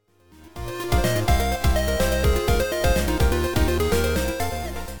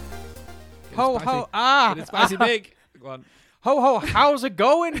Ho spicy. ho Get it spicy big. Go on. Ho ho, how's it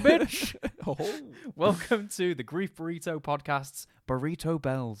going, bitch? Oh. Welcome to the Grief Burrito Podcast's Burrito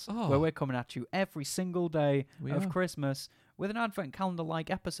Bells, Oh. where we're coming at you every single day We of are. Christmas with an advent calendar-like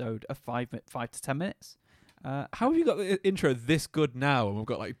episode of 5 to 10 minutes. How have you got the intro this good now and we've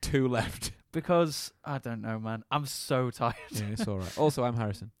got like 2 left? Because, I don't know, man, I'm so tired. Yeah, it's all right. Also, I'm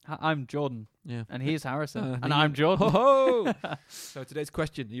Harrison. I'm Jordan, Yeah. and he's Harrison, and he- I'm Jordan. Ho ho! So today's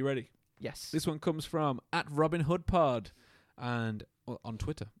question, are you ready? Yes. This one comes from @RobinHoodPod and on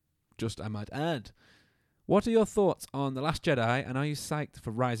Twitter, just I might add. What are your thoughts on The Last Jedi, and are you psyched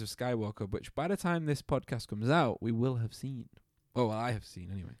for Rise of Skywalker, which by the time this podcast comes out, we will have seen? Oh, well, I have seen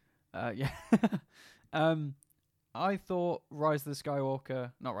anyway. Yeah. I thought Rise of the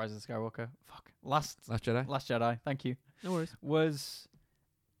Skywalker, not Rise of the Skywalker, Last Last Jedi? Jedi, thank you, No worries.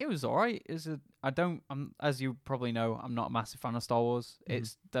 it was alright. As you probably know, I'm not a massive fan of Star Wars.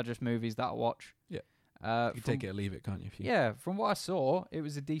 Mhm. They're just movies that I watch. Yeah. You can from- take it or leave it, can't you? If you Yeah, from what I saw, it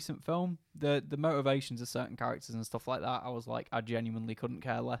was a decent film. The motivations of certain characters and stuff like that, I was like, I genuinely couldn't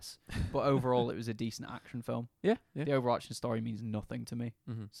care less. But overall, it was a decent action film. Yeah, yeah. The overarching story means nothing to me.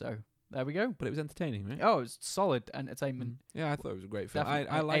 Mm-hmm. So there we go. But it was entertaining, right? Oh, it's solid entertainment. Yeah, I thought it was a great film. Definitely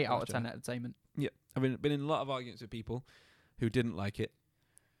I like 8 out Last of 10 Jedi. entertainment. Yeah, I've been in a lot of arguments with people who didn't like it,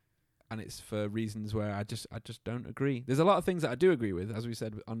 and it's for reasons where I just don't agree. There's a lot of things that I do agree with, as we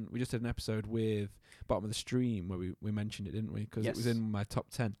said we just did an episode with Bottom of the Stream where we mentioned it, didn't we? Because it was Yes. in my top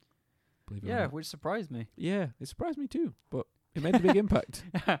 10. Believe it or Yeah, not. which surprised me. Yeah, it surprised me too, but it made a big impact.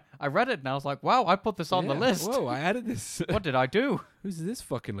 I read it and I was like, wow, I put this on the Yeah. list. Whoa, I added this. What did I do? Who's this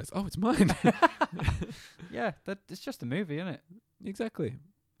fucking list? Oh, it's mine. Yeah, it's just a movie, isn't it? Exactly.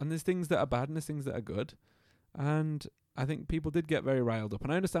 And there's things that are bad and there's things that are good. And I think people did get very riled up.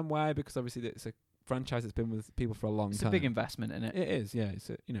 And I understand why, because obviously it's a franchise that's been with people for a long It's time. a big investment in it. It is, yeah. It's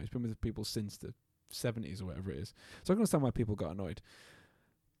it's been with people since the 70s or whatever it is. So I can understand why people got annoyed.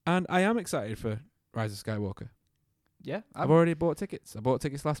 And I am excited for Rise of Skywalker. Yeah, I've already bought tickets. I bought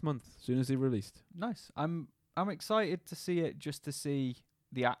tickets last month, as soon as they released. nice. I'm excited to see it just to see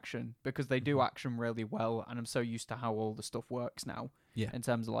the action because they do Mhm. action really well, and I'm so used to how all the stuff works now. Yeah. In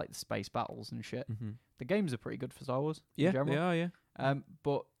terms of like the space battles and shit. Mm-hmm. The games are pretty good for Star Wars. in Yeah, general. they are, yeah.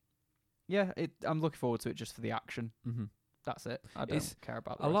 But yeah, I'm looking forward to it just for the action. Mm-hmm. That's it. I don't It's- care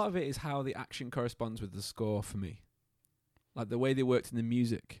about the A rest. lot of it is how the action corresponds with the score for me. Like the way they worked in the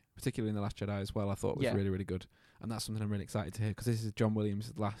music, particularly in The Last Jedi as well, I thought was Yeah. really, really good. And that's something I'm really excited to hear, because this is John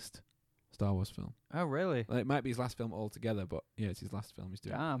Williams' last Star Wars film. Oh, really? Like, it might be his last film altogether, but yeah, it's his last film he's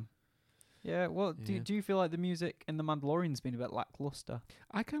doing. Damn. Yeah. Well, Yeah. do you feel like the music in The Mandalorian's been a bit lackluster?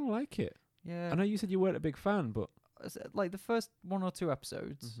 I kind of like it. Yeah. I know you said you weren't a big fan, but Like the first 1 or 2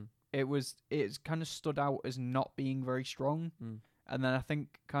 episodes, it's kind of stood out as not being very strong, and then I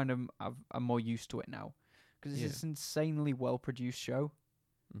think kind of I'm more used to it now because it's Yeah. this insanely well produced show.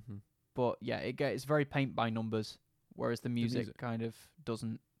 Mm-hmm. But yeah, it's very paint by numbers, whereas the music music. kind of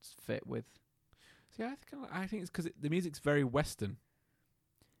doesn't fit with. See, I think it's because the music's very Western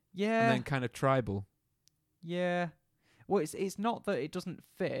Yeah. and then kind of tribal. Yeah. Well, it's not that it doesn't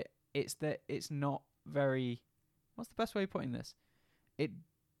fit. It's that it's not very. What's the best way of putting this? It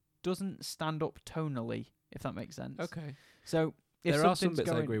doesn't stand up tonally, if that makes sense. Okay. So if There are some something's bits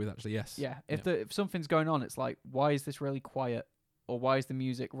I going, agree with, actually, yes. yeah, if something's going on, it's like, why is this really quiet, or why is the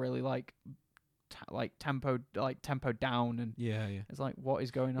music really like tempo down, and Yeah, yeah. it's like, what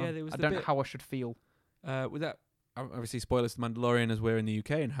is going on? Yeah, there was I the don't know bit- how I should feel. With that, obviously, spoilers to Mandalorian as we're in the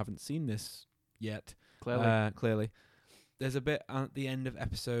UK and haven't seen this yet. Clearly, There's a bit at the end of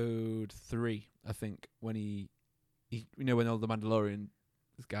episode 3, I think, when he when all the Mandalorian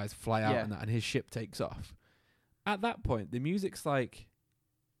guys fly out Yeah. and his ship takes off. At that point, the music's like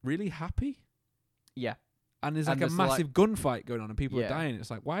really happy, yeah, and there's And like a there's like- massive gunfight going on and people Yeah. are dying.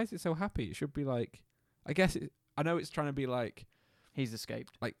 It's like, why is it so happy? It should be like, I guess I know it's trying to be like he's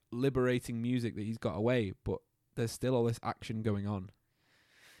escaped. liberating music that he's got away, but there's still all this action going on.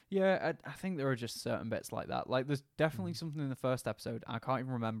 Yeah, I think there are just certain bits like that. Like, there's definitely Mm. something in the first episode. I can't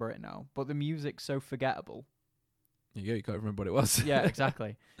even remember it now, but the music's so forgettable. There you go, you can't remember what it was. Yeah,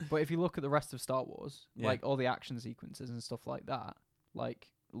 exactly. But if you look at the rest of Star Wars, Yeah. like all the action sequences and stuff like that, like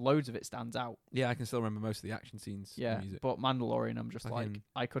loads of it stands out. Yeah, I can still remember most of the action scenes. Yeah, music. but Mandalorian, I'm just like, Fucking-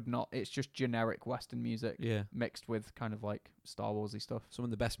 I could not. It's just generic Western music Yeah. mixed with kind of like Star Warsy stuff. Some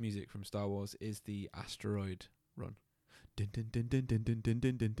of the best music from Star Wars is the asteroid run. Dun, dun, dun, dun, dun, dun, dun,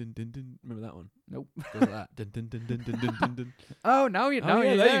 dun, dun, dun, dun, dun. Remember that one? Nope. Goes like that. Dun, dun, dun, dun, dun, dun, dun, dun. Oh, now you know. Oh,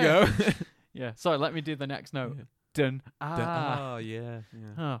 yeah, there you go. Yeah. Sorry, let me do the next note. Yeah. Dun. Oh, yeah.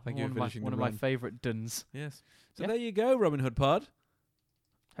 Yeah. Ah, Thank you for finishing one the of my run. favourite duns. Yes. So Yeah. there you go, Robin Hood Pod.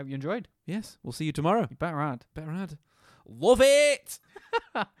 Hope you enjoyed. Yes, we'll see you tomorrow. You better add. Better add. Love it!